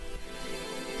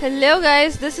Hello,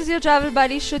 guys, this is your travel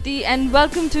buddy Shruti, and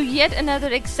welcome to yet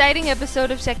another exciting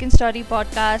episode of Second Story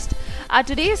Podcast. Our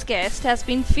today's guest has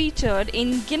been featured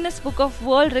in Guinness Book of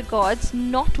World Records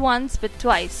not once but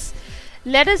twice.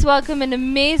 Let us welcome an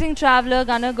amazing traveler,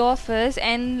 Gunnar Goffers,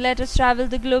 and let us travel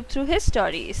the globe through his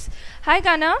stories. Hi,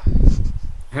 Gunnar.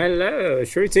 Hello,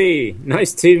 Shruti.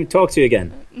 Nice to talk to you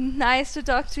again. Nice to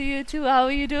talk to you too. How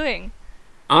are you doing?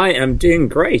 I am doing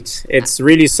great. It's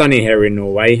really sunny here in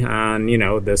Norway, and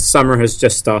the summer has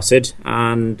just started.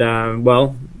 And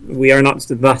we are not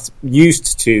that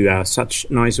used to such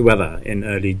nice weather in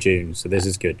early June, so this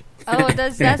is good. Oh,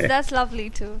 that's lovely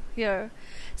to hear.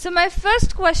 So my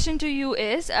first question to you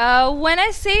is: when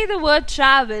I say the word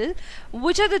travel,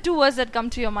 which are the two words that come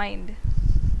to your mind?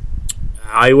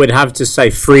 I would have to say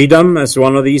freedom as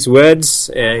one of these words.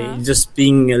 Just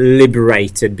being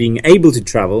liberated, being able to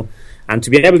travel. And to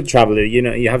be able to travel,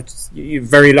 you're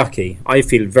very lucky. I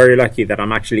feel very lucky that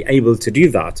I'm actually able to do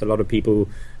that. A lot of people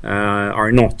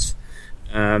are not.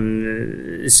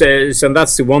 So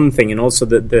that's the one thing, and also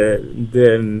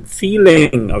the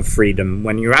feeling of freedom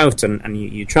when you're out and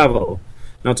you travel.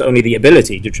 Not only the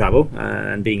ability to travel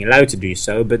and being allowed to do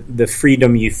so, but the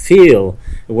freedom you feel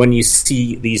when you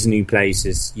see these new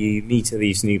places, you meet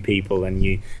these new people, and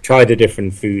you try the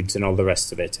different foods and all the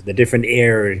rest of it, the different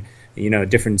air,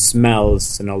 different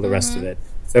smells and all the rest of it.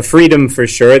 So freedom for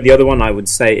sure. The other one I would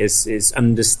say is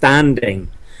understanding,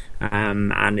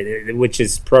 which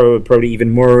is probably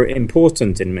even more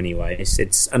important in many ways.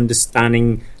 It's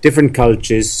understanding different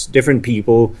cultures, different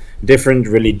people, different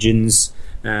religions.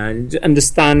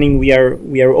 Understanding we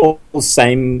are all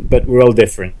same, but we're all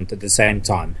different at the same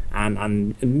time,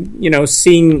 and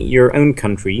seeing your own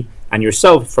country and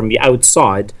yourself from the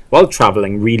outside while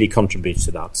traveling really contributes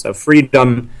to that. So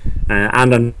freedom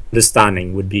and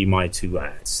understanding would be my two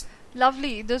words.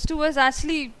 Lovely. Those two words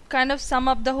actually kind of sum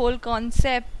up the whole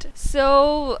concept.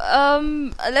 So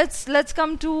let's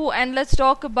come to and let's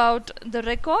talk about the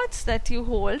records that you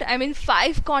hold. I mean,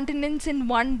 5 continents in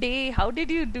one day. How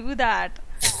did you do that?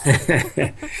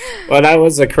 Well, that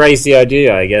was a crazy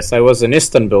idea, I guess. I was in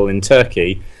Istanbul in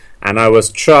Turkey, and I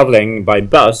was traveling by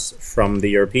bus from the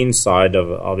European side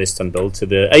of Istanbul to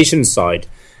the Asian side.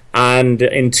 And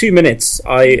in 2 minutes,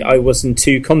 I was in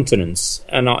 2 continents,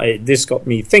 and this got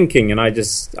me thinking. And I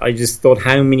just thought,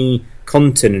 how many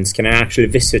continents can I actually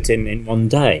visit in one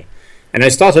day? And I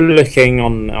started looking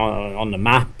on the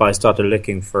map. I started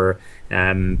looking for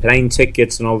plane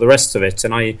tickets and all the rest of it.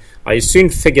 And I soon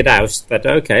figured out that,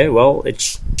 okay, well,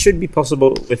 it should be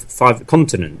possible with 5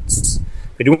 continents.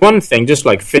 But one thing, just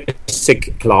like physics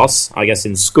class, I guess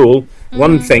in school,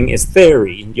 one thing is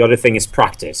theory, the other thing is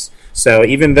practice. So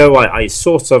even though I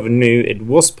sort of knew it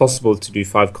was possible to do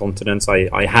 5 continents,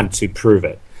 I had to prove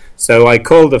it. So I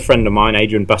called a friend of mine,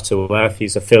 Adrian Butterworth.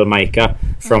 He's a filmmaker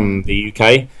from the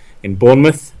UK in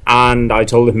Bournemouth, and I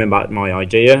told him about my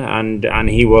idea, and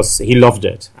he loved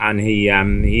it, and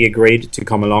he agreed to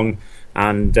come along.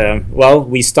 And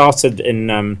we started in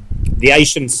the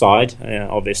Asian side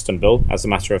of Istanbul, as a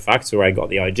matter of fact, where I got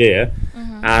the idea.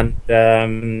 And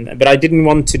but I didn't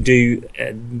want to do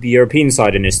the European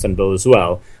side in Istanbul as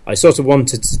well. I sort of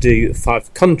wanted to do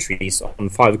 5 countries on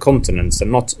 5 continents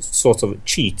and not sort of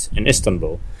cheat in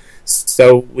Istanbul.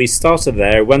 So we started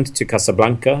there, went to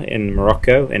Casablanca in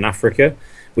Morocco, in Africa.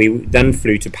 We then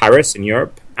flew to Paris in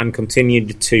Europe and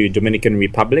continued to Dominican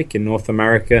Republic in North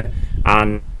America,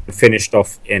 and finished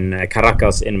off in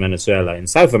Caracas in Venezuela in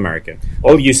South America,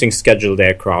 all using scheduled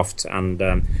aircraft. And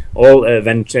all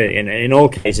in all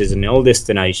cases, in all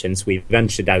destinations, we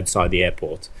ventured outside the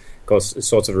airport, because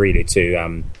sort of really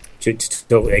to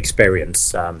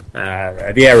experience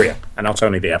the area and not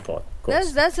only the airport.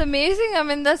 That's amazing. I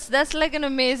mean, that's like an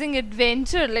amazing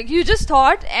adventure. Like, you just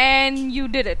thought and you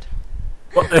did it.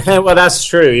 Well, that's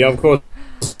true. Yeah, of course,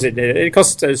 it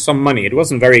cost some money. It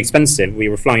wasn't very expensive. We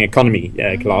were flying economy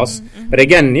class, but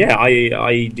again,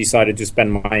 I decided to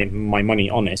spend my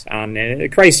money on it, and a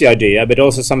crazy idea, but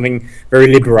also something very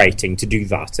liberating to do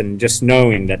that, and just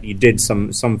knowing that you did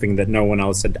something that no one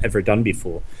else had ever done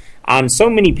before. And so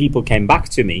many people came back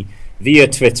to me via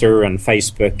Twitter and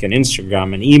Facebook and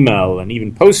Instagram and email and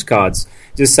even postcards,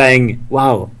 just saying,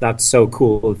 wow, that's so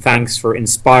cool. Thanks for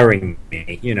inspiring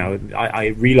me. I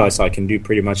realize I can do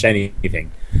pretty much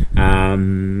anything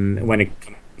when it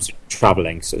comes to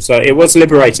traveling. So it was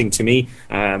liberating to me,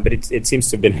 but it seems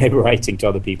to have been liberating to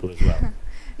other people as well.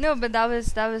 No, but that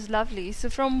was lovely. So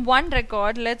from one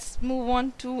record, let's move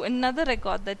on to another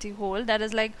record that you hold. That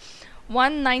is like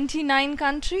 199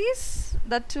 countries.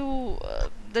 That too,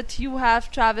 that you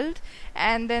have traveled,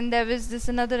 and then there was this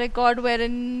another record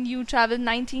wherein you traveled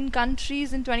 19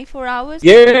 countries in 24 hours.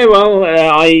 Yeah, well,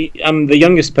 I am the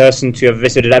youngest person to have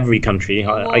visited every country.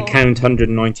 I count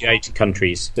 198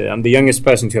 countries. I'm the youngest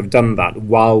person to have done that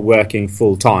while working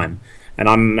full time.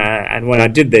 And when I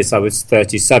did this, I was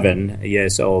 37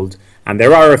 years old. And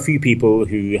there are a few people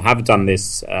who have done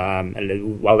this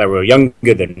while they were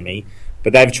younger than me,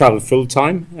 but they've traveled full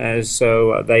time.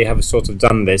 So they have sort of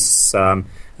done this. They've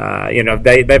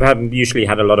usually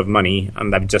had a lot of money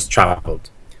and they've just traveled.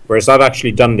 Whereas I've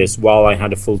actually done this while I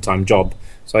had a full time job.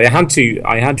 So I had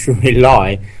to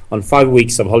rely on 5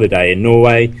 weeks of holiday in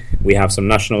Norway. We have some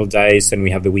national days and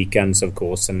we have the weekends, of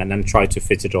course, and then try to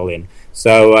fit it all in.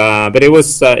 So, but it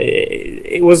was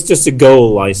just a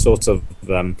goal. I sort of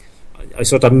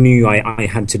knew I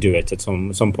had to do it at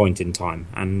some point in time.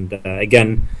 And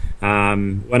again,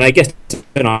 when I get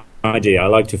an idea, I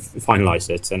like to finalize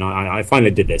it, and I finally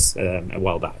did this a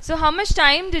while back. So how much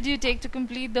time did you take to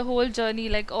complete the whole journey,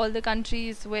 like all the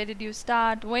countries? Where did you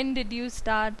start? When did you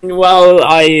start? Well,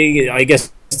 I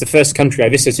guess the first country I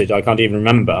visited, I can't even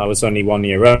remember. I was only 1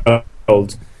 year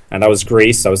old, and that was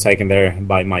Greece. I was taken there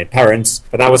by my parents,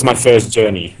 but that was my first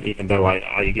journey, even though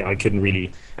I couldn't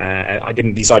really, I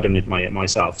didn't decide on it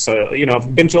myself. So,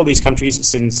 I've been to all these countries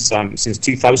since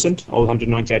 2000, all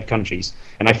 198 countries,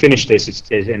 and I finished this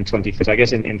in 2015. I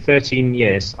guess in 13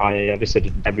 years, I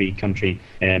visited every country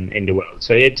in the world.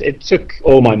 So it took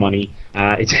all my money,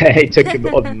 it took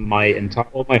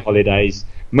all my holidays,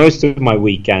 most of my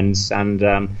weekends, and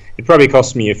it probably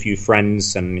cost me a few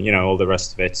friends and all the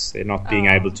rest of it, not being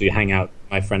able to hang out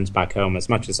with my friends back home as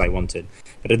much as I wanted.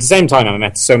 But at the same time, I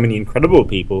met so many incredible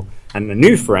people and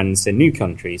new friends in new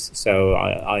countries, so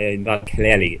I that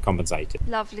clearly compensated.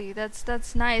 Lovely,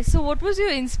 that's nice. So what was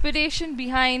your inspiration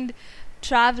behind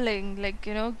traveling,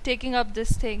 taking up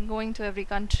this thing, going to every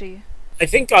country? I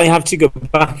think I have to go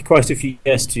back quite a few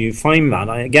years to find that.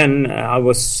 I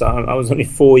was only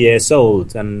 4 years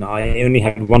old, and I only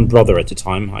had one brother at the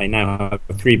time. I now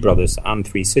have 3 brothers and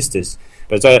 3 sisters.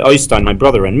 But Øystein, my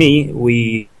brother, and me,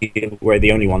 we were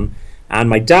the only one. And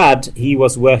my dad, he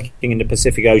was working in the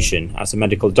Pacific Ocean as a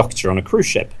medical doctor on a cruise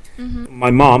ship. Mm-hmm. My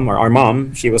mom, or our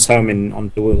mom, she was home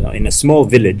in a small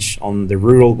village on the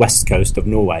rural west coast of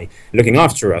Norway, looking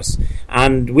after us.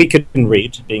 And we couldn't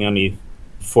read, being only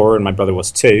 4 and my brother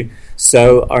was 2.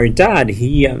 So our dad,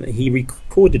 he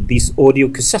recorded these audio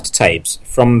cassette tapes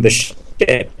from the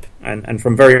ship and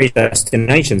from various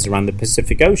destinations around the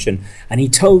Pacific Ocean, and he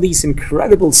told these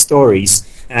incredible stories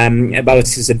about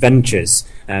his adventures,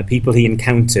 people he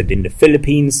encountered in the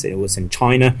Philippines, it was in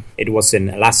China, it was in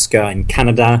Alaska, in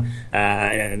Canada,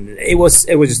 and it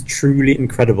was truly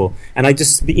incredible. And I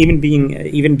just, even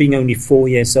being only 4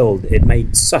 years old, it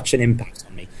made such an impact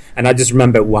on me. And I just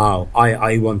remember, wow,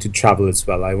 I want to travel as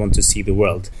well. I want to see the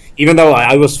world. Even though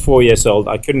I was 4 years old,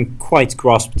 I couldn't quite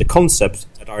grasp the concept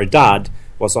that our dad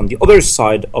was on the other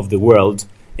side of the world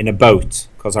in a boat.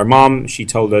 Because our mom, she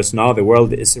told us, no, the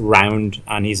world is round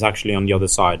and he's actually on the other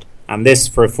side. And this,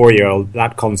 for a 4-year-old,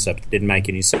 that concept didn't make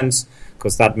any sense,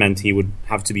 because that meant he would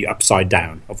have to be upside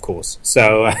down, of course.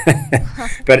 So,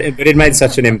 but it made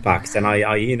such an impact. And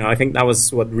I think that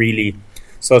was what really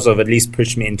sort of at least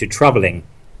pushed me into traveling.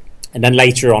 And then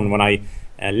later on, when I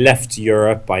left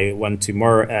Europe, I went to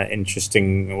more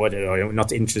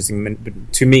not interesting,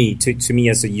 but to me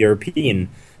as a European,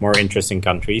 more interesting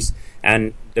countries.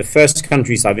 And the first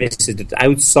countries I visited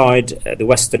outside the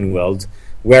Western world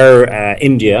were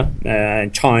India,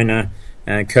 China,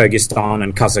 Kyrgyzstan,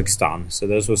 and Kazakhstan. So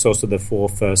those were also the 4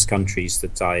 first countries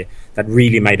that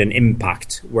really made an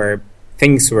impact, where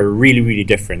things were really, really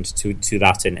different to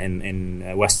that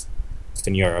in Western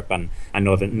Europe and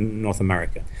North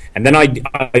America. And then I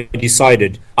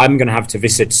decided I'm going to have to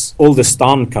visit all the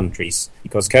Stan countries,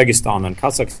 because Kyrgyzstan and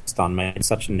Kazakhstan made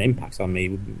such an impact on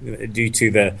me due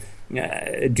to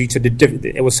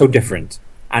it was so different.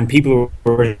 And people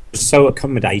were so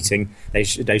accommodating. They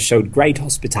showed great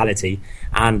hospitality,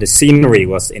 and the scenery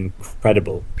was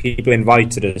incredible. People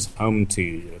invited us home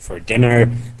for dinner.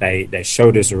 They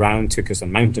showed us around, took us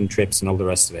on mountain trips, and all the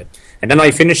rest of it. And then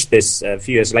I finished this a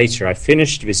few years later. I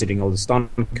finished visiting all the Stan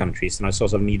countries, and I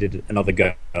sort of needed another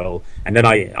goal. And then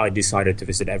I decided to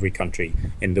visit every country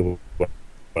in the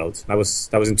world. That was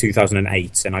in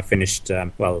 2008, and I finished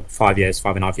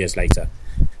 5.5 years later.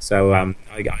 So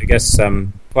I guess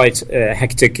quite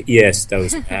hectic years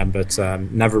those, but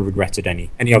never regretted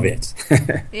any of it.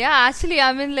 Yeah, actually,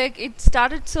 I mean, it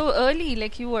started so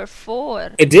early, you were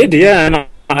 4. It did, yeah, and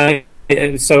I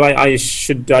guess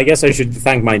I should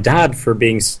thank my dad for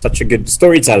being such a good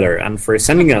storyteller and for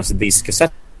sending us these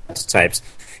cassette tapes.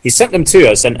 he sent them to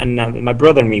us, and my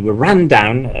brother and me, we ran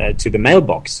down to the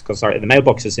mailbox, because the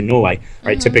mailboxes in Norway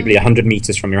are typically 100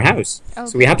 meters from your house. Okay.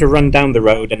 So we had to run down the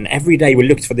road, and every day we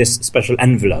looked for this special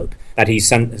envelope that he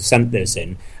sent this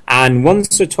in. And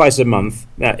once or twice a month,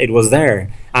 it was there.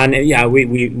 And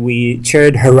we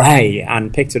cheered hooray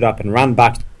and picked it up and ran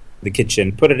back to the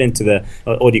kitchen, put it into the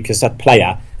audio cassette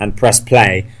player and pressed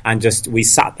play, and just we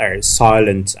sat there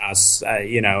silent as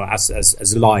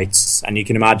as lights. And you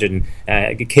can imagine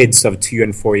kids of 2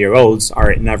 and 4 year olds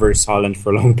are never silent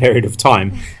for a long period of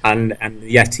time, and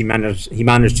yet he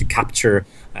managed to capture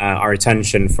our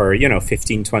attention for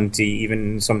 15, 20,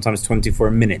 even sometimes 24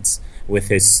 minutes with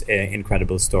his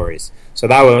incredible stories. So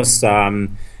that was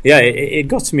it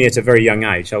got to me at a very young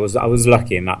age. I was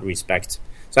lucky in that respect.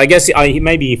 So I guess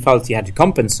he felt he had to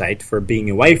compensate for being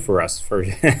away for us for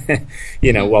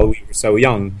while we were so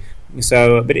young.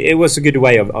 So, but it was a good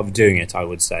way of doing it, I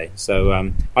would say. So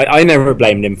I never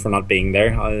blamed him for not being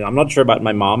there. I'm not sure about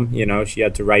my mom. She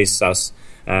had to raise us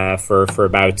for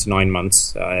about 9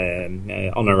 months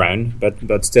on her own.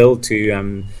 But still,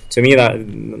 to me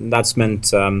that's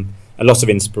meant a lot of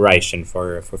inspiration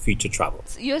for future travel.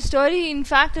 Your story, in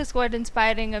fact, is quite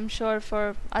inspiring, I'm sure,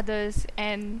 for others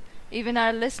and even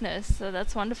our listeners. So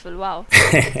that's wonderful. Wow.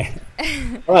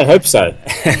 Well, I hope so.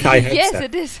 Yes,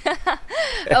 it is.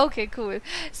 Okay, cool.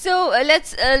 So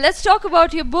let's talk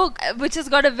about your book, which has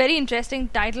got a very interesting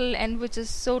title and which is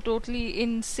so totally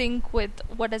in sync with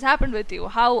what has happened with you,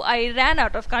 how I ran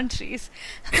out of countries.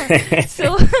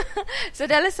 So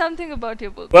tell us something about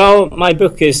your book. Well, my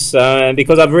book is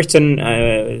because I've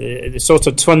written sort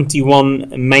of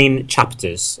 21 main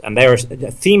chapters, and they are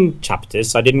themed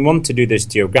chapters. I didn't want to do this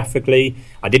geographically.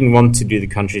 I didn't want to do the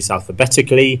countries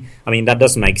alphabetically. I mean, that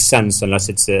doesn't make sense unless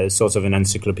it's a sort of an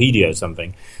encyclopedia or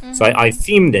something. Mm-hmm. So I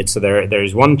themed it. So there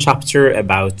is one chapter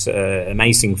about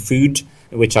amazing food,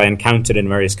 which I encountered in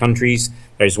various countries.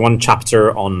 There's one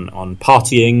chapter on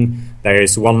partying. There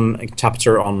is one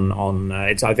chapter on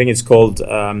I think it's called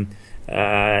love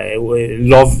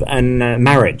and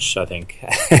marriage, I think.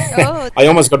 Oh, I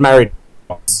almost got married.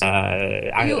 It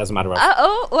doesn't matter.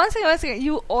 One second.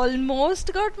 You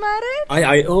almost got married?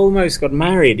 I almost got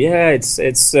married. Yeah, it's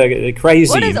crazy.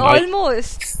 What is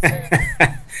almost?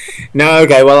 No,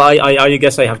 okay. Well, I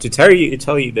guess I have to tell you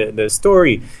the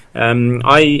story.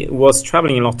 I was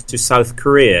traveling a lot to South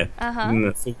Korea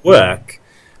for work,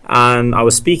 and I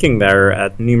was speaking there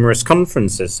at numerous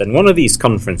conferences. And one of these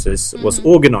conferences was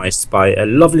organized by a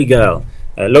lovely girl,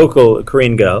 a local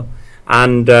Korean girl.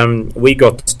 And we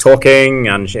got talking,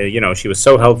 and she was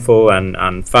so helpful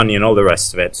and funny and all the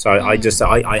rest of it. So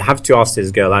I have to ask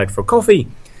this girl out for coffee.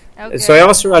 Okay. So I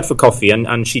asked her out for coffee,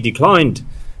 and she declined.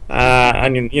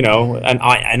 And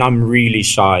I'm really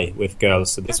shy with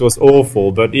girls, so this was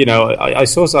awful. But I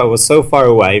was so far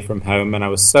away from home, and I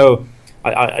was so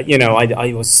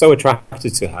I was so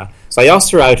attracted to her. So I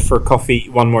asked her out for coffee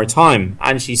one more time,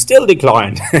 and she still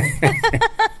declined.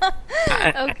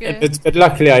 Okay. But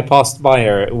luckily, I passed by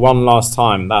her one last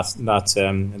time that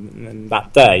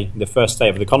day, the first day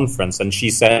of the conference, and she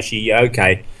said,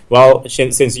 "Okay, well,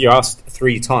 since you asked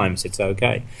 3 times, it's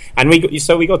okay." And we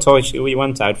got talking. We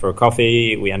went out for a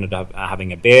coffee. We ended up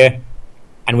having a beer,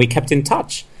 and we kept in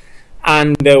touch.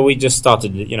 And we just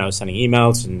started, sending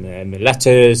emails and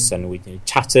letters, and we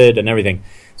chatted and everything.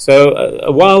 So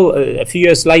a few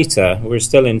years later, we're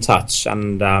still in touch,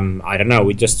 and I don't know,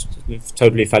 we just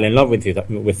totally fell in love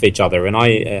with each other. And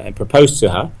I proposed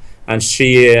to her, and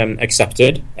she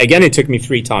accepted. Again, it took me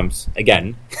 3 times.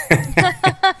 Again.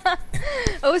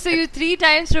 Oh, so you 3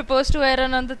 times proposed to her,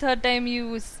 and on the 3rd time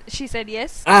she said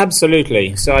yes?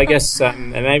 Absolutely. So I guess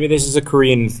maybe this is a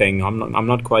Korean thing. I'm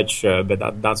not quite sure, but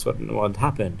that's what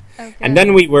happened. Okay. And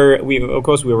then we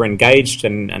were engaged,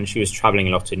 and she was traveling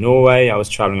a lot to Norway. I was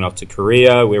traveling a lot to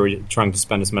Korea. We were trying to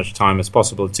spend as much time as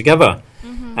possible together.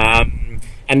 Mm-hmm.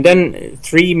 And then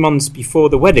 3 months before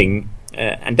the wedding,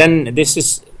 and then this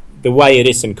is the way it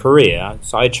is in Korea.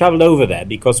 So I traveled over there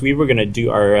because we were going to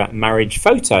do our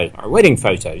our wedding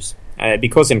photos.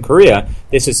 Because in Korea,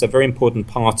 this is a very important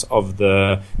part of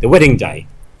the wedding day.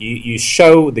 You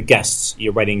show the guests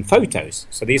your wedding photos.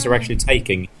 So these are actually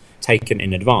taken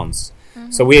in advance.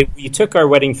 Mm-hmm. So we took our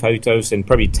wedding photos in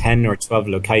probably 10 or 12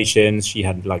 locations. She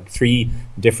had like 3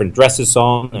 different dresses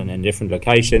on and in different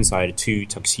locations. I had 2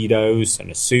 tuxedos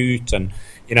and a suit, and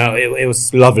it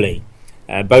was lovely.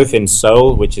 Both in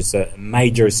Seoul, which is a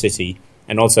major city,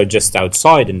 and also just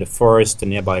outside in the forest, a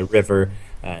nearby river.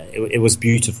 It was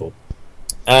beautiful.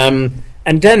 And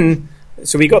then,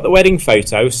 so we got the wedding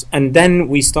photos, and then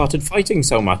we started fighting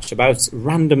so much about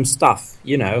random stuff,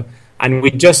 and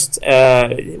we just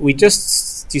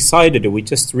decided, we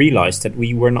just realized that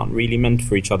we were not really meant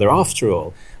for each other after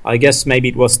all. I guess maybe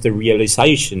it was the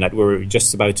realization that we were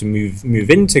just about to move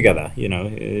in together,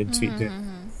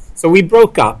 so we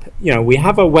broke up. We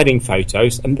have our wedding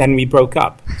photos, and then we broke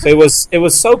up. So it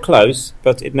was so close,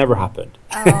 but it never happened.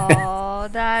 Oh,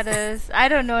 that is, I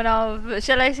don't know now.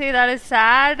 Shall I say that is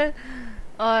sad?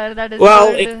 Or that is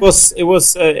well, good? it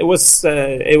was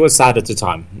sad at the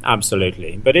time,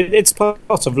 absolutely. But it's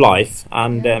part of life,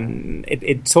 and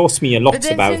it taught me a lot But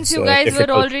then about. since you guys were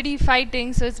difficult- already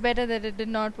fighting, so it's better that it did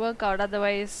not work out.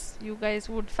 Otherwise, you guys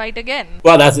would fight again.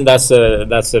 Well, that's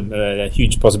a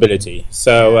huge possibility.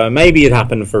 So maybe it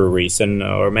happened for a reason,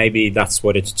 or maybe that's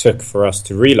what it took for us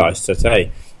to realize that,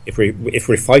 hey, if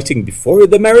we're fighting before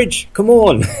the marriage, come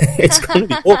on, it's going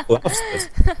to be awful afterwards.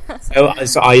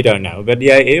 So I don't know, but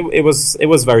yeah, it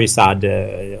was very sad,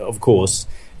 of course.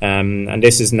 And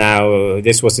this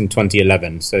was in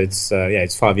 2011, so it's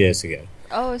 5 years ago.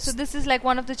 Oh, so this is like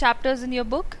one of the chapters in your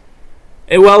book?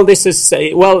 Well,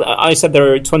 I said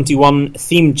there are 21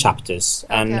 theme chapters,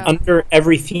 and Okay. under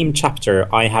every theme chapter,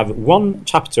 I have one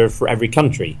chapter for every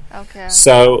country. Okay.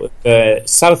 So the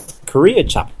South Korea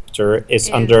chapter is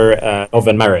under love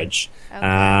and marriage,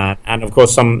 Okay. and of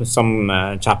course some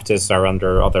chapters are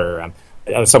under other.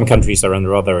 Some countries are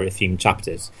under other theme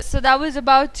chapters. So that was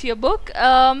about your book.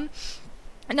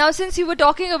 Now, since you were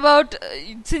talking about,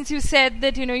 since you said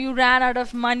that you ran out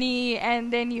of money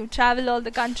and then you travel all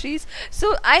the countries,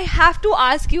 so I have to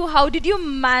ask you, how did you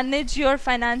manage your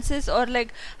finances, or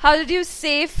like how did you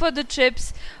save for the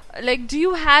trips? Like, do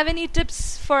you have any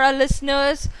tips for our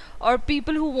listeners or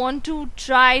people who want to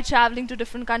try traveling to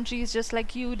different countries just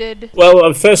like you did?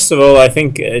 Well, first of all, I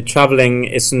think traveling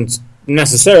isn't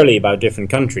necessarily about different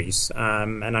countries,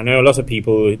 and I know a lot of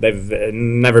people, they've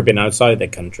never been outside their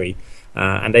country,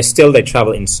 and they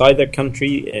travel inside their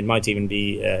country. It might even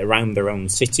be around their own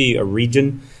city or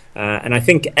region, and I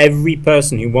think every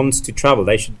person who wants to travel,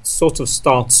 they should sort of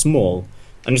start small.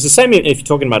 And it's the same if you're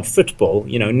talking about football.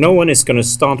 No one is going to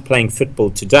start playing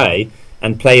football today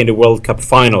and play in the World Cup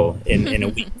final in a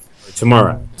week or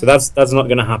tomorrow. So that's not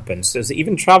going to happen. So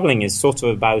even traveling is sort of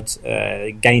about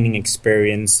gaining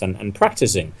experience and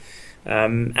practicing.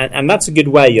 And that's a good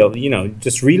way of,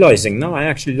 just realizing, no, I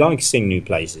actually like seeing new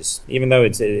places, even though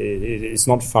it's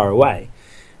not far away.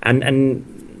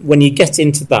 And when you get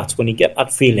into that, when you get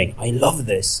that feeling, I love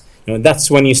this, that's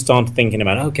when you start thinking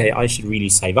about, okay, I should really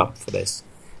save up for this.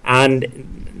 And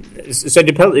so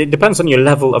it depends on your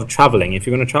level of traveling. If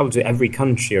you're going to travel to every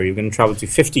country, or you're going to travel to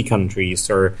 50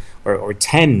 countries or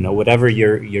 10, or whatever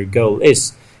your goal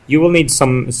is, you will need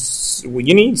some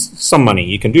money.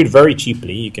 You can do it very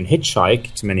cheaply. You can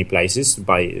hitchhike to many places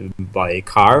by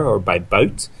car or by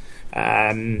boat.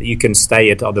 You can stay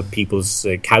at other people's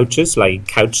couches, like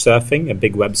Couchsurfing, a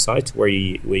big website where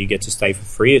you get to stay for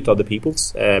free at other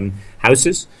people's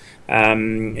houses.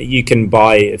 You can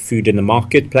buy food in the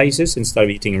marketplaces instead of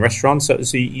eating in restaurants.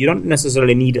 So you don't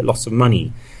necessarily need lots of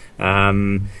money.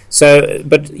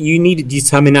 But you need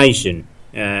determination.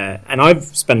 And I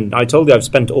told you I've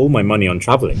spent all my money on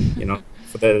traveling,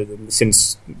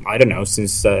 since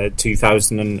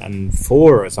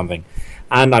 2004 or something.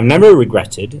 And I've never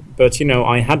regretted, but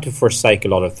I had to forsake a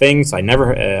lot of things. I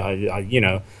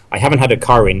haven't had a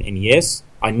car in years.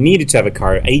 I needed to have a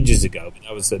car ages ago.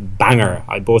 That was a banger.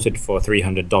 I bought it for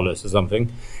 $300 or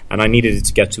something, and I needed it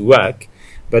to get to work.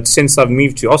 But since I've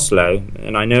moved to Oslo,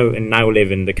 and now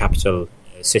live in the capital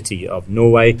city of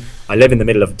Norway, I live in the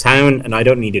middle of town, and I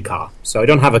don't need a car. So I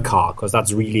don't have a car because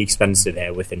that's really expensive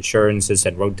here with insurances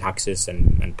and road taxes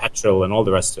and petrol and all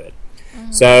the rest of it.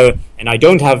 Mm-hmm. So, and I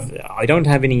don't have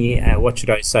any what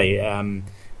should I say,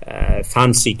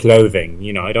 fancy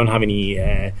clothing. I don't have any.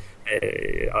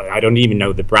 I don't even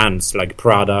know the brands like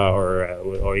Prada or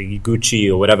Gucci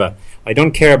or whatever. I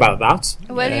don't care about that.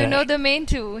 Well, you know the main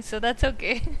two, so that's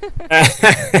okay.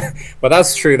 Well,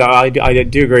 that's true. That I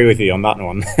do agree with you on that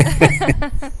one.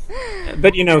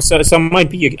 But so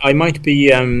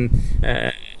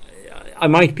I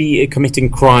might be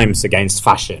committing crimes against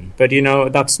fashion, but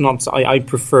that's not. I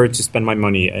prefer to spend my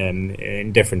money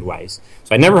in different ways.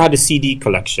 So I never had a CD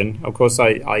collection. Of course,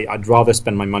 I'd rather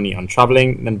spend my money on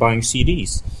traveling than buying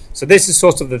CDs. So this is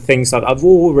sort of the things that I've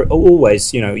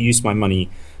always used my money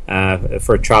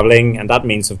for traveling, and that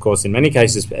means, of course, in many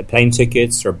cases, plane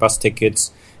tickets or bus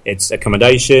tickets. It's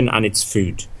accommodation and it's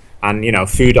food. And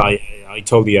food. I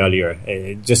told you earlier,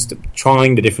 just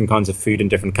trying the different kinds of food in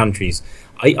different countries.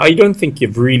 I don't think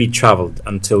you've really traveled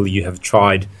until you have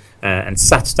tried and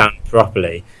sat down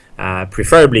properly,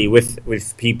 preferably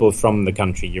with people from the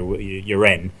country you're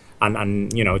in,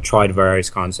 and tried various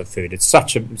kinds of food. It's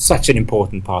such an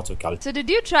important part of culture. So did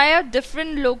you try out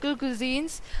different local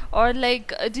cuisines, or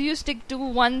do you stick to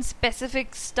one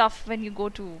specific stuff when you go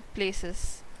to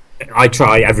places? I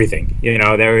try everything.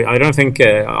 I don't think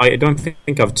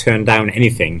I've turned down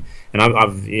anything. And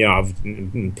I've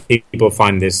people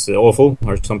find this awful,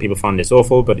 or some people find this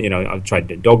awful. But I've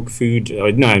tried dog food.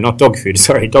 No, not dog food.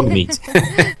 Sorry, dog meat.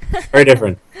 Very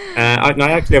different. I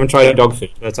actually haven't tried dog food,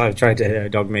 but I've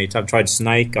tried dog meat. I've tried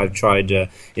snake. I've tried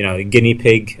guinea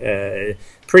pig.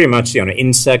 Pretty much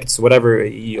insects, whatever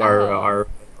you are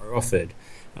offered.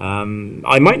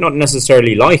 I might not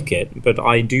necessarily like it, but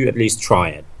I do at least try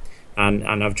it.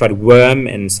 And I've tried worm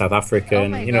in South Africa,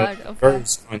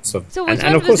 various kinds of. So which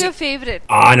one was your favorite?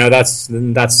 No,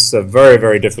 that's a very,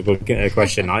 very difficult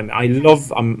question. I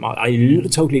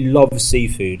totally love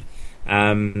seafood,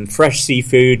 fresh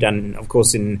seafood, and of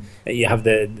course you have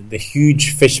the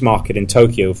huge fish market in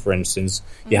Tokyo, for instance.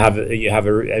 You have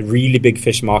a really big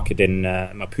fish market in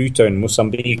Maputo in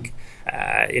Mozambique,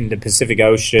 in the Pacific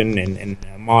Ocean, in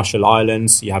Marshall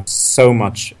Islands. You have so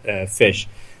much fish.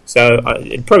 So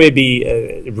it'd probably be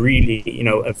really,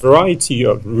 a variety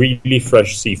of really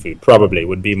fresh seafood probably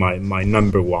would be my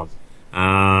number one.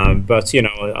 But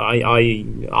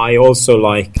I also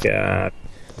like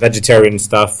vegetarian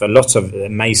stuff. Lots of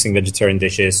amazing vegetarian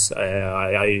dishes.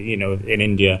 In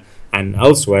India and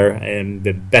elsewhere, and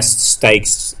the best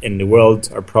steaks in the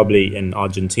world are probably in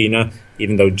Argentina,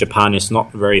 even though Japan is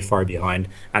not very far behind,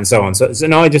 and so on. So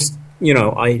now I just.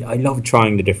 I love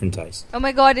trying the different tastes. Oh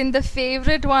my god, and the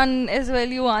favorite one as well,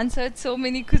 you answered so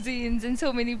many cuisines in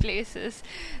so many places.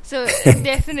 So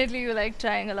definitely you like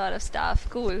trying a lot of stuff.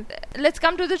 Cool. Let's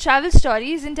come to the travel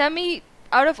stories and tell me,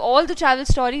 out of all the travel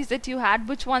stories that you had,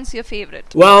 which one's your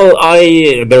favorite? Well,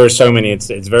 there are so many.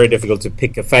 It's very difficult to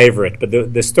pick a favorite, but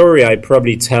the story I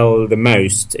probably tell the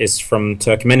most is from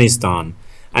Turkmenistan.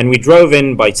 And we drove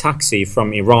in by taxi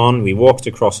from Iran. We walked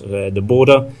across the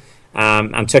border.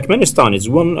 And Turkmenistan is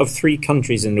one of 3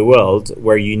 countries in the world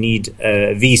where you need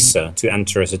a visa to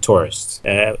enter as a tourist.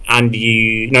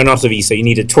 Not a visa, you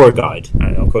need a tour guide.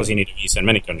 Of course, you need a visa in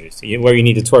many countries, where you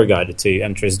need a tour guide to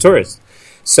enter as a tourist.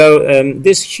 So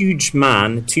this huge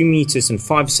man, 2 meters and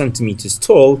 5 centimeters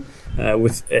tall,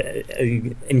 with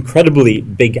incredibly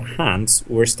big hands,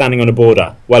 were standing on the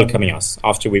border welcoming us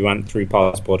after we went through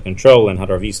passport control and had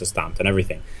our visa stamped and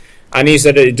everything. And he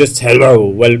said, just hello,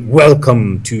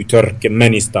 welcome to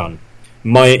Turkmenistan.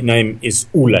 My name is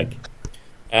Oleg.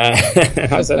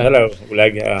 I said, hello,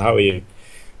 Oleg, how are you?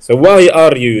 So why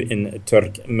are you in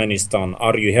Turkmenistan?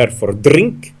 Are you here for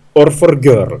drink or for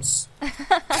girls?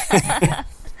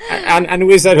 and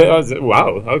we said, wow,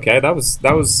 okay,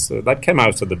 that came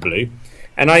out of the blue.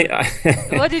 And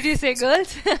what did you say,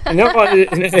 girls? No,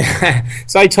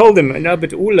 so I told him, no,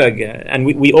 but Oleg, and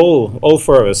we all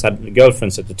 4 of us had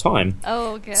girlfriends at the time.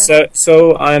 Oh, okay.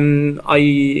 So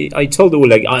I told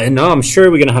Oleg, I'm sure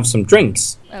we're gonna have some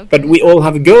drinks, okay. But we all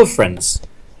have girlfriends,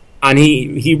 and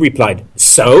he replied,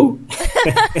 so.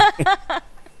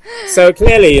 So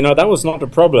clearly, that was not a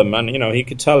problem, and he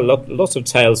could tell lots of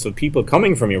tales of people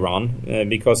coming from Iran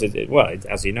because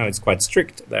as you know, it's quite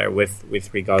strict there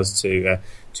with regards to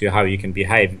how you can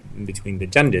behave between the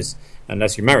genders,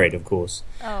 unless you're married, of course.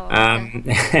 Oh,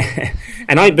 okay.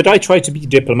 But I tried to be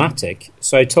diplomatic,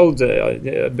 so I told,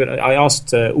 but I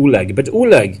asked Oleg, but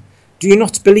Oleg, do you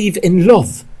not believe in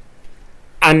love?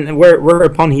 And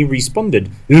whereupon he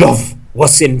responded, love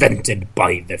was invented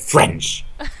by the French.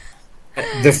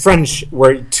 The French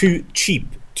were too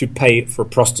cheap to pay for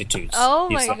prostitutes. Oh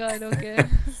my god, okay.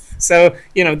 So,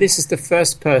 this is the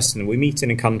first person we meet in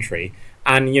a country,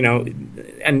 and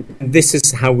this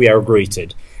is how we are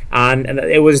greeted. And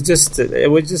it was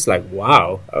just like,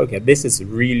 wow, okay, this is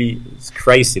really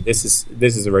crazy. This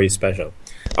is very special.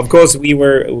 Of course, we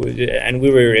were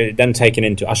then taken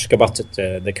into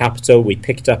Ashgabat, the capital. We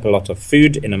picked up a lot of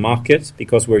food in a market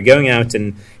because we're going out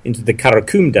into the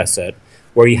Karakum Desert,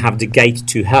 where you have the gate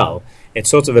to hell. It's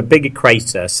sort of a big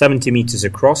crater, 70 meters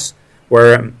across,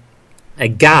 where a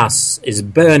gas is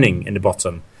burning in the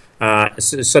bottom.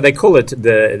 So they call it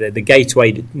the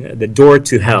gateway, the door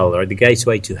to hell, or the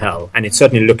gateway to hell, and it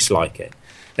certainly looks like it,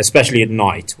 especially at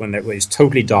night when it's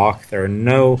totally dark. There are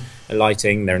no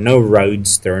lighting, there are no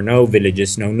roads, there are no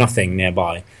villages, nothing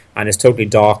nearby, and it's totally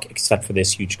dark except for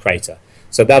this huge crater.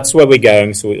 So that's where we're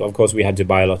going. So of course we had to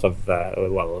buy a lot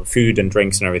of food and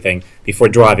drinks and everything before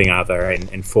driving out there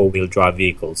in 4-wheel drive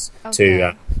vehicles, okay,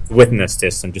 to witness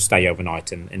this and to stay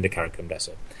overnight in the Karakum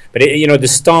Desert. But the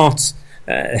start,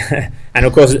 and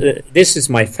of course this is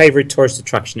my favorite tourist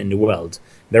attraction in the world,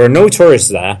 There are no tourists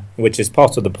there, which is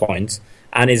part of the point,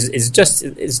 and it's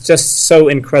just so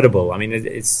incredible. I mean,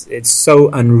 it's so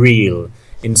unreal,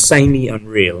 insanely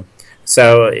unreal.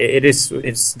 So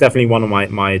it's definitely one of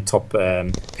my top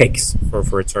picks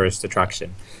for a tourist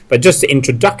attraction. But just the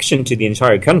introduction to the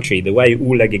entire country, the way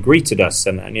Oleg greeted us,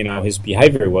 and his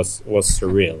behavior was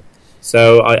surreal.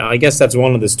 So I guess that's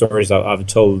one of the stories I've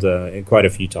told quite a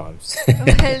few times.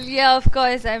 Well, yeah, of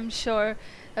course, I'm sure.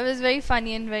 It was very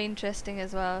funny and very interesting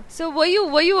as well. So were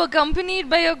you accompanied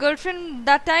by your girlfriend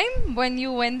that time when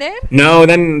you went there? No,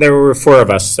 then there were four of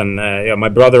us, and my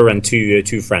brother and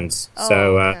two friends. Oh,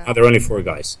 So okay. there were only four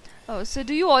guys. Oh, so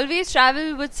do you always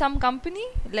travel with some company?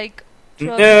 Like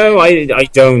throughout No, the I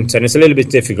don't, and it's a little bit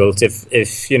difficult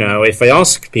if I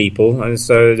ask people, and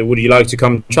so would you like to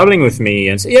come traveling with me?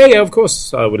 And say, yeah, of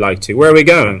course I would like to. Where are we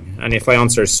going? And if I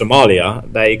answer Somalia,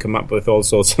 they come up with all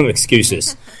sorts of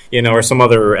excuses, or some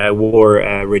other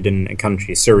war-ridden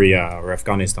country, Syria or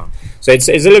Afghanistan. So it's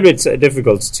a little bit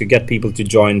difficult to get people to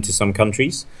join to some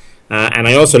countries, and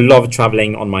I also love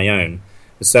traveling on my own.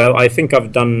 So I think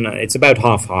I've done. It's about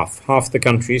half the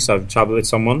countries I've traveled with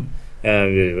someone.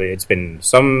 It's been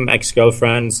some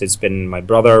ex-girlfriends, it's been my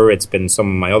brother, it's been some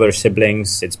of my other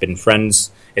siblings, it's been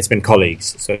friends, it's been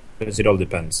colleagues. So it all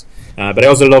depends. But I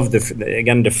also love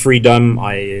the freedom.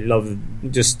 I love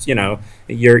just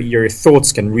your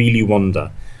thoughts can really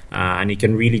wander, and you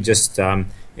can really just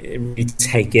really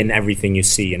take in everything you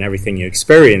see and everything you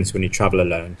experience when you travel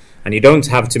alone. And you don't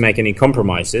have to make any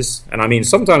compromises. And I mean,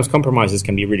 sometimes compromises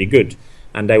can be really good,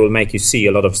 and they will make you see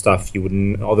a lot of stuff you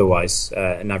wouldn't otherwise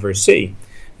never see.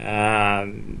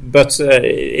 But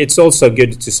it's also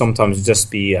good to sometimes just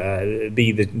be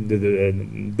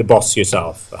the boss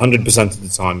yourself. 100% of the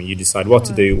time, you decide what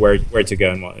to do, where to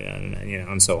go,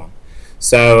 and so on.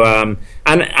 So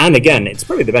and again, it's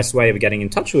probably the best way of getting in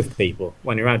touch with people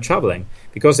when you're out traveling,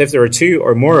 because if there are two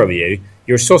or more of you,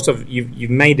 you've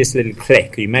made this little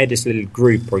clique, you made this little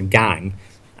group or gang.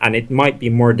 And it might be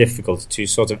more difficult to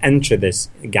sort of enter this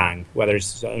gang, whether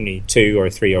it's only two or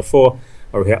three or four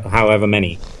or however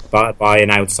many, by an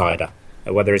outsider,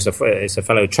 whether it's a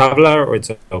fellow traveler or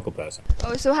it's a local person.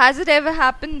 Oh, so has it ever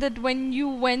happened that when you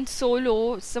went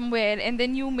solo somewhere and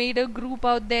then you made a group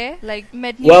out there, like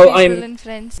met new people and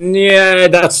friends? Yeah,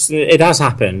 it has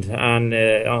happened, and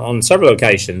on several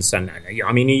occasions. And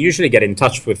I mean, you usually get in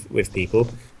touch with people,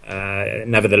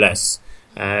 nevertheless.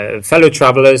 Fellow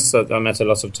travelers that I met a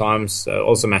lot of times,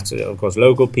 also met, of course,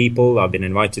 local people. I've been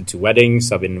invited to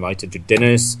weddings, I've been invited to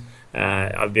dinners,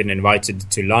 I've been invited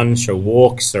to lunch or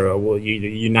walks or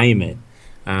you name it.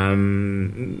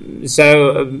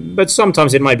 But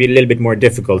sometimes it might be a little bit more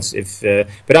difficult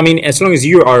but I mean, as long as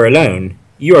you are alone,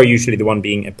 you are usually the one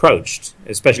being approached,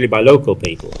 especially by local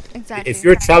people. Exactly. If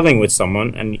you're traveling with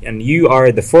someone and you are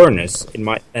the foreigners, it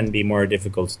might then be more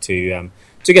difficult to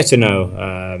get to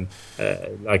know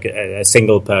like a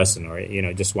single person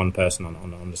or just one person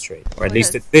on the street, or at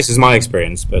least this is my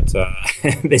experience, but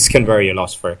this can vary a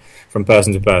lot from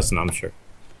person to person, I'm sure.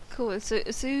 Cool.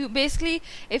 So you basically,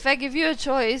 if I give you a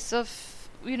choice of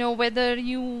whether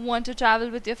you want to travel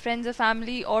with your friends or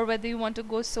family or whether you want to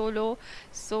go solo,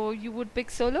 so you would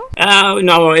pick solo?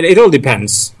 No, it all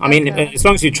depends. I mean, Okay. as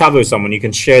long as you travel with someone, you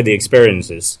can share the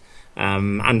experiences.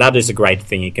 And that is a great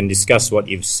thing. You can discuss what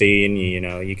you've seen,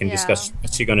 you can discuss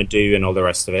what you're going to do and all the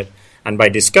rest of it. And by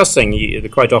discussing,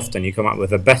 quite often you come up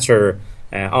with a better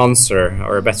answer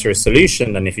or a better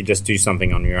solution than if you just do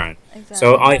something on your own. Exactly.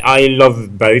 So I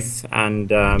love both, and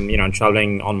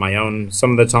traveling on my own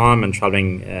some of the time and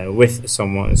traveling with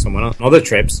someone on other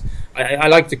trips. I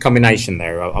like the combination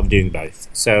there of doing both.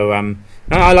 So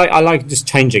I like just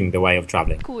changing the way of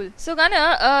traveling. Cool. So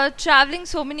Gunnar, traveling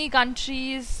so many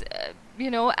countries,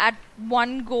 at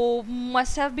one go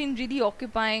must have been really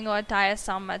occupying or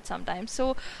tiresome at some time.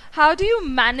 So how do you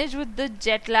manage with the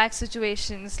jet lag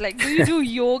situations? Like, do you do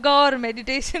yoga or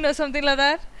meditation or something like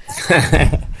that?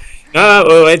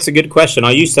 Well, it's a good question.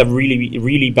 I used to have really,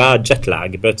 really bad jet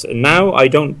lag, but now I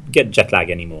don't get jet lag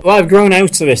anymore. Well, I've grown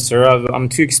out of it, or I'm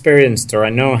too experienced, or I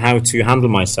know how to handle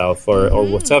myself, or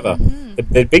whatever.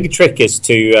 The big trick is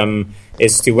to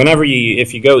whenever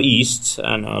if you go east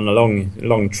and on a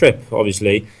long trip,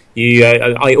 obviously,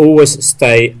 I always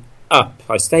stay up.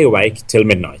 I stay awake till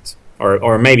midnight,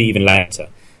 or maybe even later.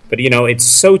 But it's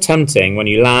so tempting when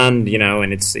you land,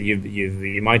 and it's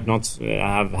you might not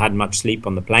have had much sleep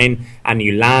on the plane, and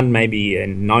you land maybe at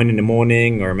 9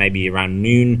 a.m. or maybe around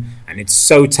noon, and it's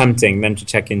so tempting then to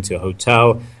check into a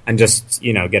hotel and just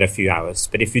get a few hours.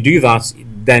 But if you do that,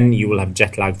 then you will have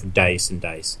jet lag for days and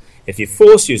days. If you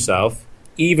force yourself,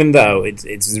 even though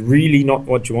it's really not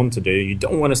what you want to do, you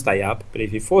don't want to stay up, but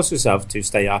if you force yourself to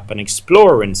stay up and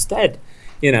explore instead,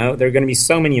 there are going to be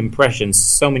so many impressions,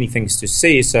 so many things to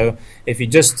see. So if you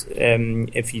just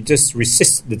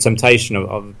resist the temptation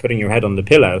of putting your head on the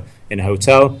pillow in a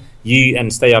hotel,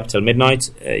 and stay up till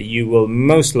midnight, you will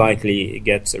most likely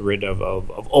get rid of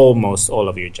almost all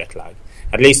of your jet lag.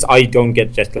 At least I don't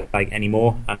get jet lag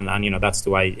anymore, and that's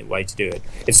the way to do it.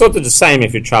 It's sort of the same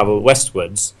if you travel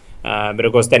westwards, but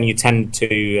of course then you tend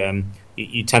to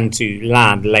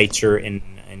land later in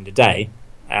the day,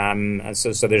 and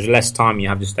so there's less time you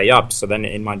have to stay up. So then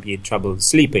it might be trouble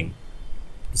sleeping.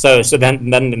 So then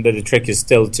the trick is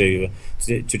still to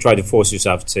try to force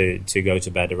yourself to go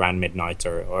to bed around midnight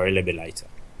or a little bit later.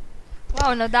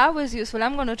 Wow, no, that was useful.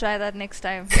 I'm going to try that next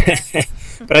time.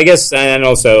 But I guess, and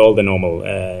also all the normal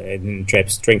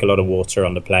trips, drink a lot of water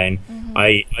on the plane. Mm-hmm.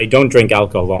 I don't drink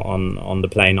alcohol on the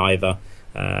plane either.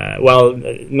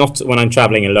 Not when I'm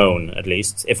traveling alone, at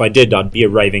least. If I did, I'd be a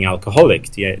raving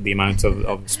alcoholic, the amount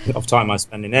of time I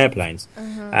spend in airplanes.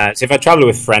 Uh-huh. So if I travel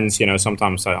with friends,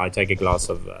 sometimes I take a glass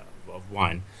of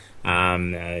wine,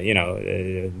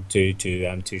 to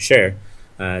share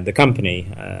the company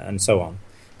and so on.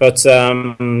 But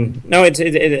no,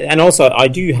 and also I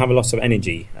do have a lot of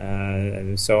energy,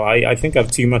 so I think I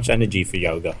have too much energy for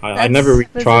yoga. I never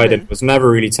really tried it; it was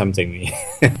never really tempting me.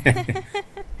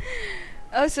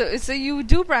 Oh, so you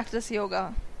do practice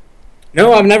yoga?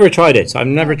 No, I've never tried it. I've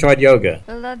never tried yoga.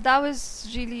 Well, that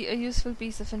was really a useful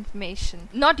piece of information.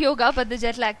 Not yoga, but the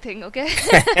jet lag thing, okay?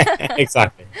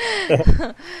 Exactly.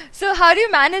 So how do you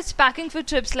manage packing for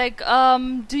trips? Like,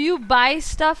 do you buy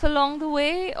stuff along the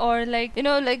way? Or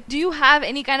do you have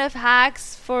any kind of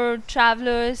hacks for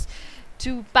travelers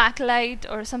to pack light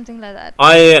or something like that?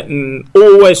 I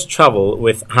always travel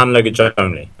with hand luggage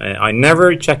only. I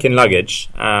never check in luggage,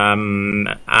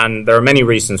 and there are many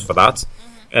reasons for that.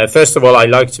 First of all, I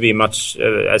like to be much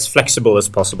as flexible as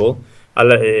possible.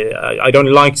 I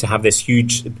don't like to have this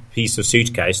huge piece of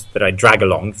suitcase that I drag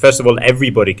along. First of all,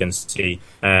 everybody can see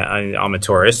I'm a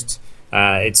tourist.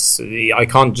 I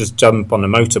can't just jump on a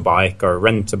motorbike or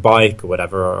rent a bike or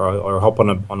whatever, or hop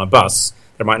on a bus.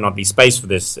 There might not be space for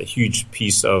this huge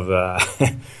piece of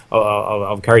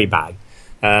carry bag.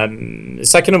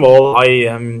 Second of all,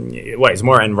 it's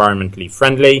more environmentally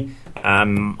friendly.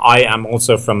 I am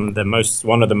also from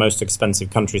one of the most expensive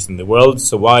countries in the world,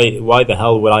 so why the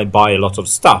hell would I buy a lot of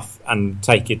stuff and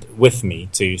take it with me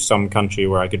to some country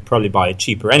where I could probably buy it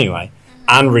cheaper anyway,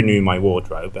 and renew my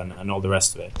wardrobe and all the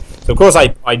rest of it. So of course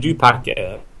I do pack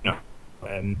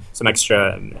some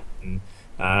extra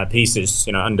pieces,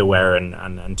 underwear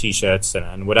and t-shirts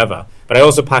and whatever, but I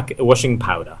also pack washing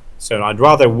powder. So I'd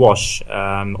rather wash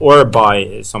or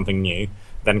buy something new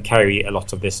than carry a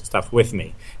lot of this stuff with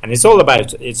me. And it's all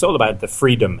about the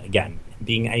freedom again,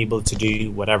 being able to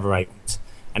do whatever I want,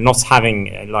 and not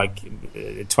having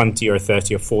 20 or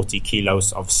 30 or 40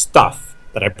 kilos of stuff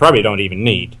that I probably don't even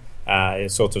need.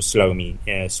 Sort of slow me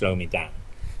down.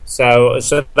 So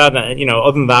that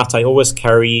other than that, I always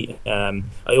carry a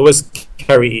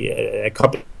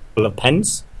couple of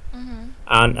pens.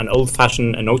 And an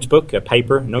old-fashioned notebook, a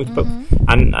paper notebook,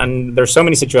 and there's so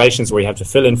many situations where you have to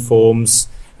fill in forms.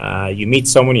 You meet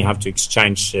someone, you have to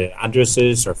exchange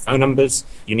addresses or phone numbers.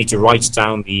 You need to write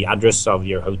down the address of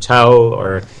your hotel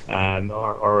or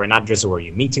an address where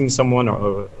you're meeting someone,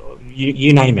 or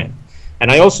you name it.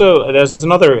 And there's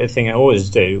another thing I always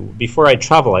do before I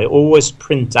travel. I always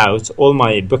print out all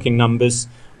my booking numbers,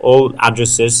 all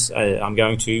addresses I'm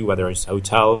going to, whether it's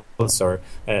hotels or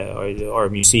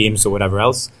museums or whatever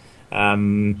else.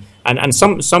 And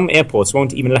some airports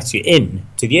won't even let you in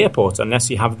to the airport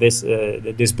unless you have this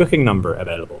booking number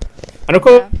available. And of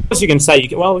course, you can say,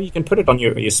 you can put it on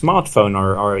your smartphone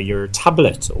or your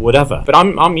tablet or whatever. But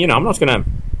I'm not going to.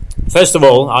 First of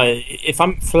all, if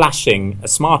I'm flashing a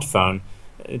smartphone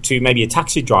to maybe a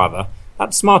taxi driver, that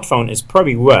smartphone is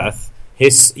probably worth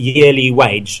his yearly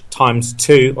wage times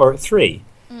 2 or 3.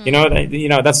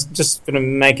 That's just going to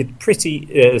make it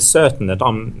pretty certain that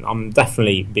I'm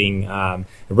definitely being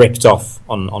ripped off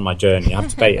on my journey. I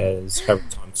have to pay several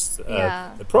times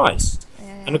the price.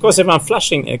 And of course, if I'm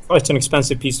flashing quite an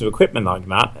expensive piece of equipment like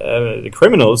that, the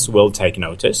criminals will take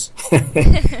notice.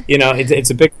 It's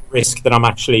a big risk that I'm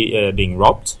actually being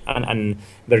robbed, and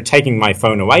they're taking my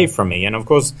phone away from me. And of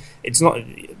course, it's not.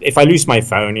 If I lose my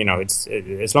phone, it's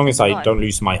as long as I don't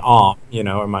lose my arm,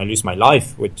 or I lose my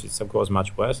life, which is of course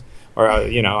much worse, or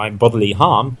I bodily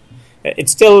harm.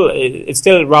 It's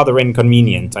still rather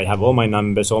inconvenient. I have all my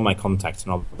numbers, all my contacts,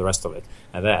 and all the rest of it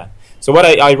there. So what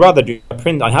I rather do,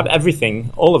 I have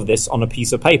everything, all of this on a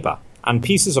piece of paper. And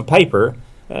pieces of paper,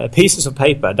 pieces of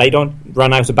paper, they don't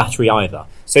run out of battery either.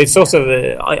 So it's sort of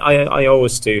I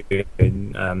always do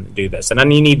this, and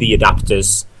then you need the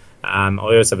adapters. I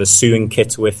always have a sewing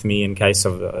kit with me in case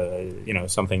of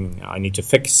something I need to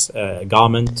fix, a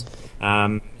garment.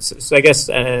 So I guess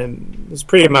it's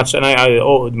pretty much, and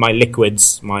all my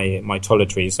liquids, my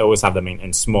toiletries, I always have them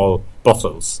in small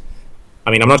bottles. I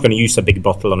mean, I'm not going to use a big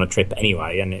bottle on a trip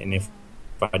anyway, and if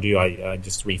I do, I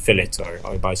just refill it or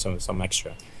I buy some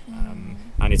extra.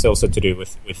 And it's also to do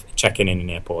with checking in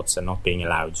airports and not being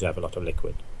allowed to have a lot of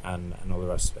liquid and all the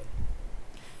rest of it.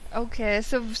 Okay,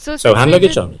 so hand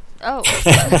luggage only. Oh,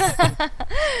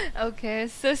 okay.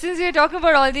 So since you're talking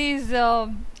about all these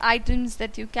items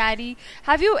that you carry,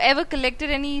 have you ever collected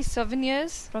any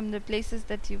souvenirs from the places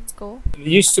that you go?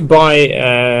 We used to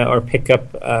buy or pick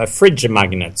up fridge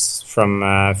magnets from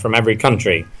every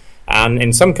country, and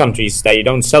in some countries they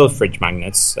don't sell fridge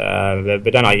magnets. But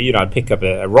then I'd pick up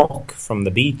a rock from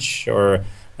the beach or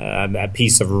a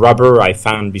piece of rubber I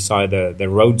found beside the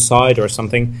roadside or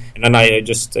something, and then I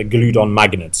just glued on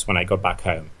magnets when I got back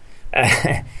home.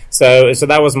 So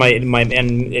that was my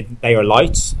and they are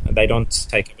light. They don't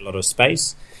take up a lot of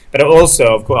space. But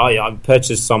also, of course, I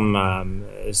purchased some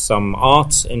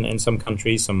art in some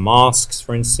countries, some masks,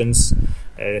 for instance,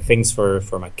 things for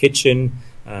my kitchen.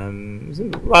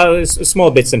 It's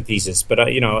small bits and pieces. But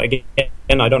again,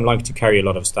 I don't like to carry a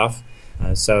lot of stuff,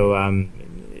 so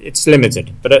it's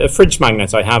limited. But a fridge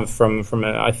magnet I have from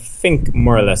I think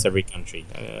more or less every country.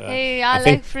 Hey, I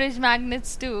like fridge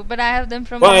magnets too, but I have them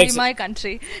from only my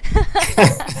country.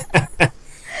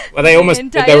 Well, they were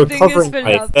covering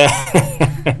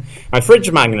my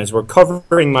fridge magnets were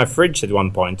covering my fridge at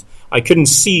one point. I couldn't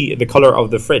see the color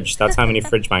of the fridge. That's how many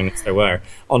fridge magnets there were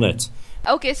on it.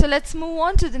 Okay, so let's move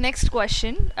on to the next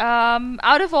question.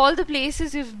 Out of all the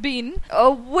places you've been,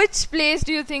 which place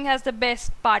do you think has the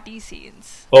best party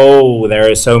scenes? Oh,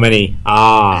 there are so many.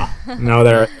 No,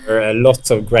 there are lots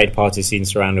of great party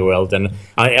scenes around the world. And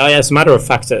I as a matter of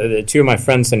fact, two of my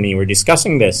friends and me were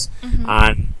discussing this.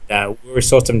 And we were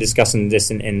sort of discussing this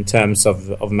in terms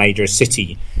of major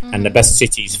city and the best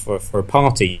cities for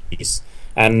parties.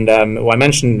 And I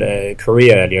mentioned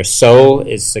Korea earlier. Seoul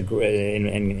is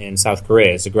in South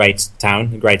Korea. Is a great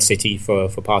town, a great city for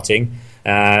partying.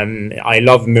 I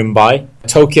love Mumbai.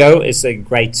 Tokyo is a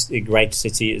great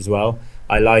city as well.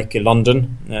 I like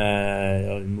London,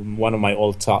 one of my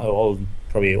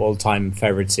all-time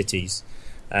favorite cities.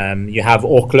 You have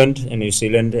Auckland in New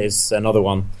Zealand is another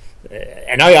one.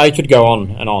 And I could go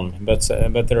on and on, but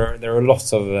there are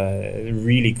lots of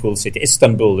really cool cities.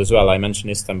 Istanbul as well. I mentioned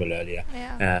Istanbul earlier.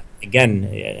 Yeah. Again,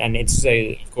 and it's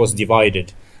of course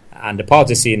divided. And the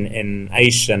party scene in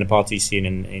Asia and the party scene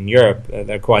in Europe,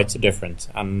 they're quite different,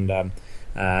 and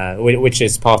which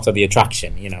is part of the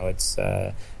attraction. It's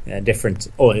a different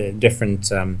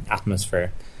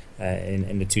atmosphere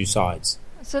in the two sides.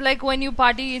 So like when you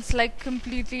party, it's like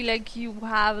completely like you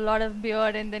have a lot of beer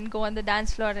and then go on the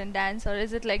dance floor and dance, or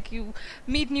is it like you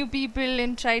meet new people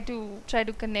and try to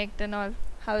connect and all?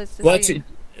 How is this? Well, actually,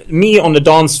 me on the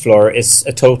dance floor is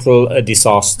a total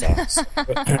disaster.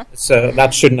 So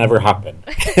that should never happen.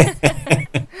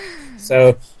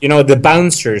 So the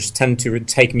bouncers tend to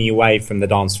take me away from the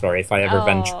dance floor if I ever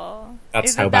venture.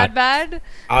 That's how bad. Bad?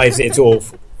 It's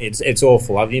awful. It's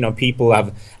awful. People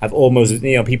have almost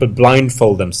people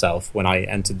blindfold themselves when I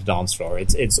enter the dance floor.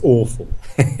 It's awful.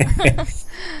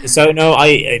 So no,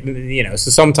 so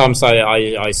sometimes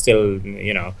I still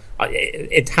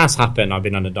it has happened. I've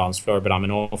been on the dance floor, but I'm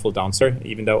an awful dancer.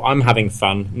 Even though I'm having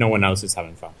fun, no one else is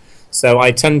having fun. So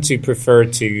I tend to prefer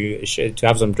to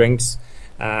have some drinks,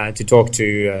 to talk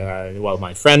to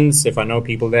my friends if I know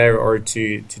people there, or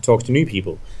to talk to new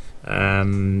people.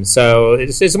 So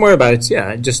it's more about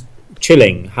just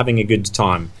chilling, having a good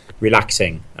time,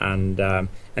 relaxing, and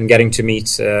getting to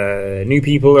meet new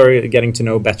people or getting to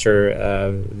know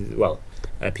better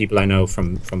people I know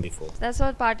from before. That's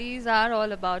what parties are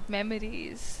all about,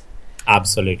 memories.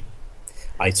 Absolutely,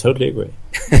 I totally agree.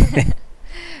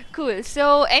 Cool.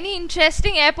 So, any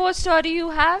interesting airport story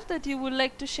you have that you would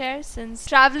like to share, since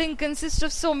traveling consists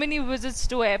of so many visits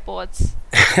to airports?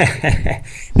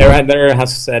 There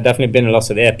has definitely been a lot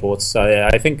of airports.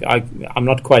 I think I'm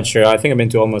not quite sure. I think I've been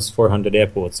to almost 400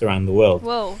 airports around the world.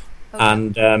 Whoa. Okay.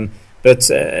 And but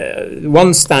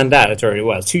one stand out,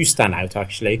 or two stand out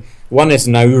actually. One is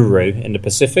Nauru in the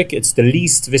Pacific. It's the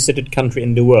least visited country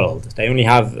in the world. They only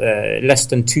have less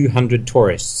than 200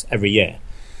 tourists every year.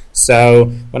 So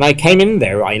when I came in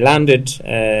there, I landed.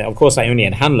 Of course, I only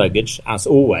had hand luggage, as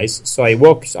always. So I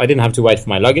walked. I didn't have to wait for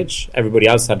my luggage. Everybody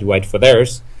else had to wait for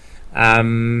theirs.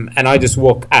 And I just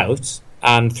walked out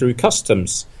and through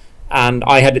customs. and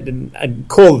I'd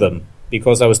called them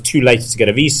because I was too late to get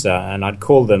a visa, and I'd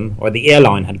called them, or the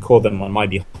airline had called them on my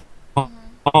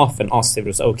behalf and asked if it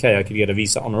was okay I could get a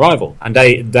visa on arrival, and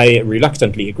they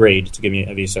reluctantly agreed to give me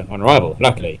a visa on arrival,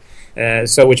 luckily.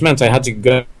 So which meant I had to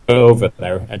go over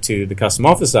there to the custom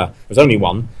officer. There was only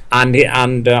one,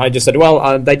 and I just said,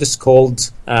 well, they just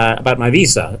called about my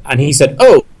visa, and he said,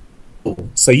 oh,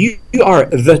 so you are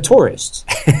the tourist.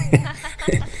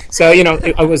 So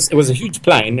it was a huge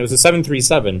plane. It was a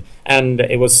 737, and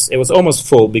it was almost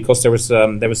full because there was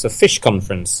a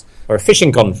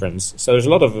fishing conference. So there's a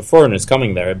lot of foreigners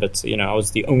coming there, but I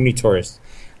was the only tourist.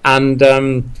 And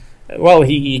well,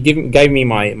 he gave me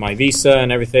my visa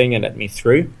and everything and let me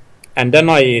through. And then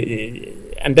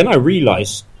I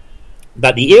realized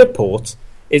that the airport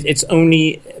it's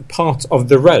only part of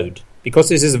the road. Because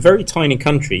this is a very tiny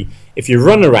country, if you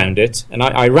run around it, and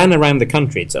I ran around the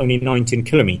country, it's only 19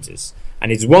 kilometers,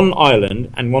 and it's one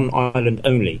island and one island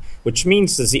only, which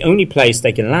means that the only place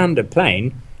they can land a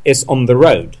plane is on the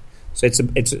road. So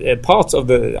it's a part of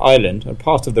the island, a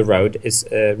part of the road is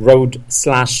road/airport.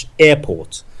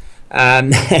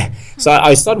 So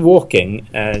I started walking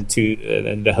to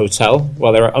the hotel.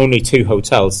 Well, there are only 2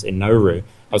 hotels in Nauru.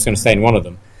 I was going to stay in one of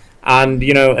them. And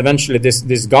eventually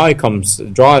this guy comes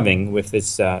driving with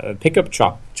this pickup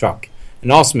truck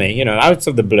and asks me, out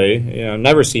of the blue,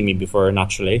 never seen me before.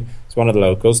 Naturally, it's one of the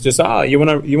locals. Just you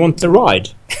want to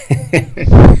ride?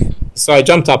 So I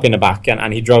jumped up in the back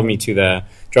and he drove me to the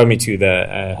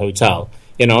hotel.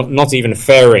 Not even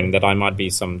fearing that I might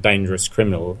be some dangerous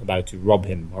criminal about to rob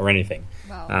him or anything.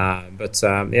 Wow. But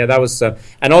that was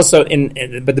and also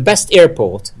but the best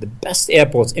airport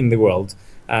in the world.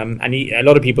 And a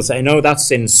lot of people say, no, that's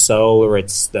in Seoul, or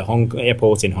it's the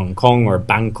airport in Hong Kong, or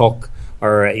Bangkok,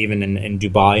 or even in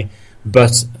Dubai.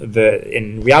 But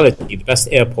in reality, the best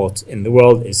airport in the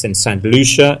world is in St.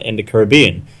 Lucia in the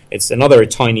Caribbean. It's another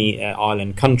tiny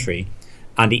island country.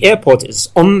 And the airport is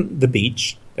on the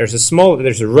beach. There's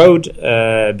a road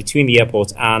between the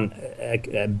airport and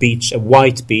a beach, a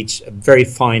white beach, a very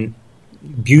fine,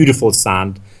 beautiful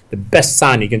sand, the best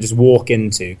sand you can just walk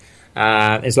into.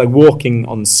 It's like walking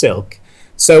on silk.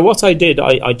 So what I did,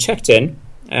 I checked in,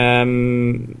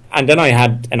 and then I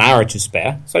had an hour to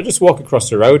spare. So I just walk across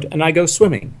the road and I go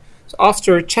swimming. So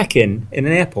after a check-in in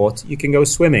an airport, you can go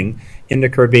swimming in the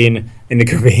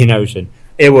Caribbean Ocean.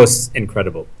 It was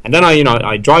incredible. And then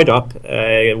I dried up,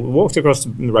 walked across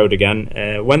the road again,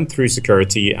 went through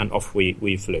security, and off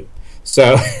we flew.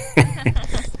 So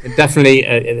definitely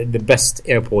the best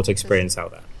airport experience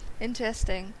out there.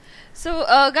 Interesting. So,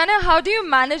 Gunnar, how do you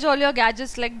manage all your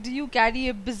gadgets? Like, do you carry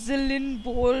a bazillion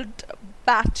volt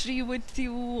battery with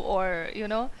you, or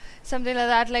something like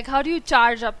that? Like, how do you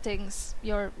charge up things?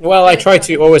 Well, I try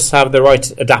to always have the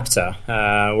right adapter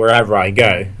wherever I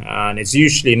go, and it's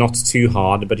usually not too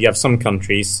hard. But you have some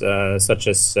countries, such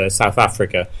as South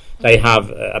Africa, they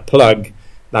have a plug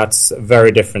that's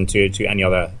very different to any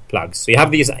other plugs. So you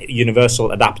have these universal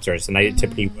adapters, and they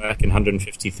typically work in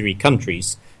 153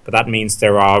 countries. But that means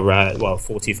there are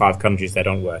 45 countries they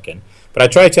don't work in. But I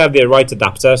try to have the right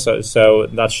adapter, so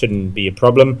that shouldn't be a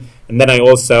problem. And then I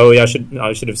also I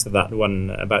should have said that one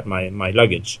about my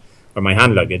luggage or my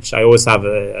hand luggage. I always have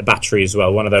a battery as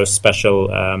well, one of those special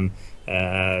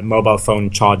mobile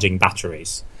phone charging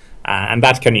batteries, and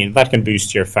that can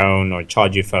boost your phone or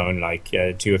charge your phone like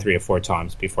 2 or 3 or 4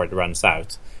 times before it runs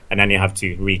out, and then you have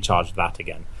to recharge that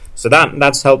again. So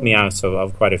that's helped me out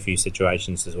of quite a few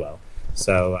situations as well.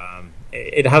 So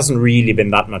it hasn't really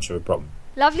been that much of a problem.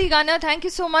 Lovely, Gunnar. Thank you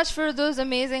so much for those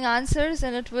amazing answers,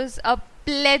 and it was a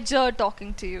pleasure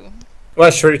talking to you.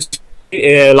 Well, sure.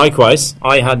 Likewise,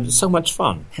 I had so much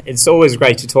fun. It's always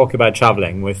great to talk about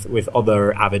traveling with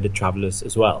other avid travelers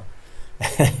as well.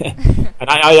 And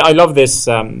I love this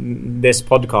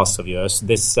podcast of yours,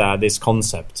 this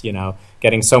concept,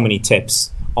 getting so many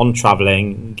tips on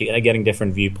traveling, getting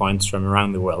different viewpoints from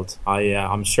around the world.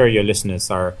 I'm sure your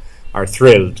listeners are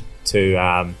thrilled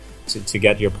to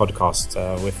get your podcast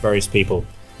with various people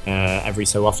every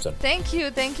so often. Thank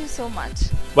you so much.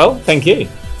 Well, thank you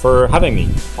for having me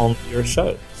on your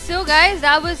show. So guys,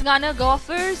 that was Gunnar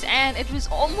Gophers, and it was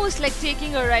almost like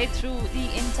taking a ride through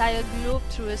the entire globe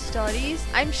through his stories.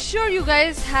 I'm sure you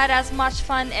guys had as much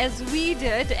fun as we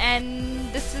did,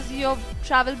 and this is your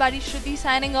travel buddy Shruti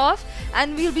signing off,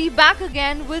 and we'll be back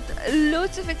again with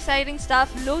loads of exciting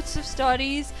stuff, loads of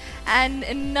stories, and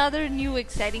another new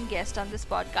exciting guest on this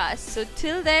podcast. So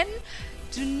till then,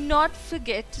 do not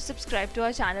forget to subscribe to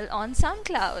our channel on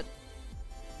SoundCloud.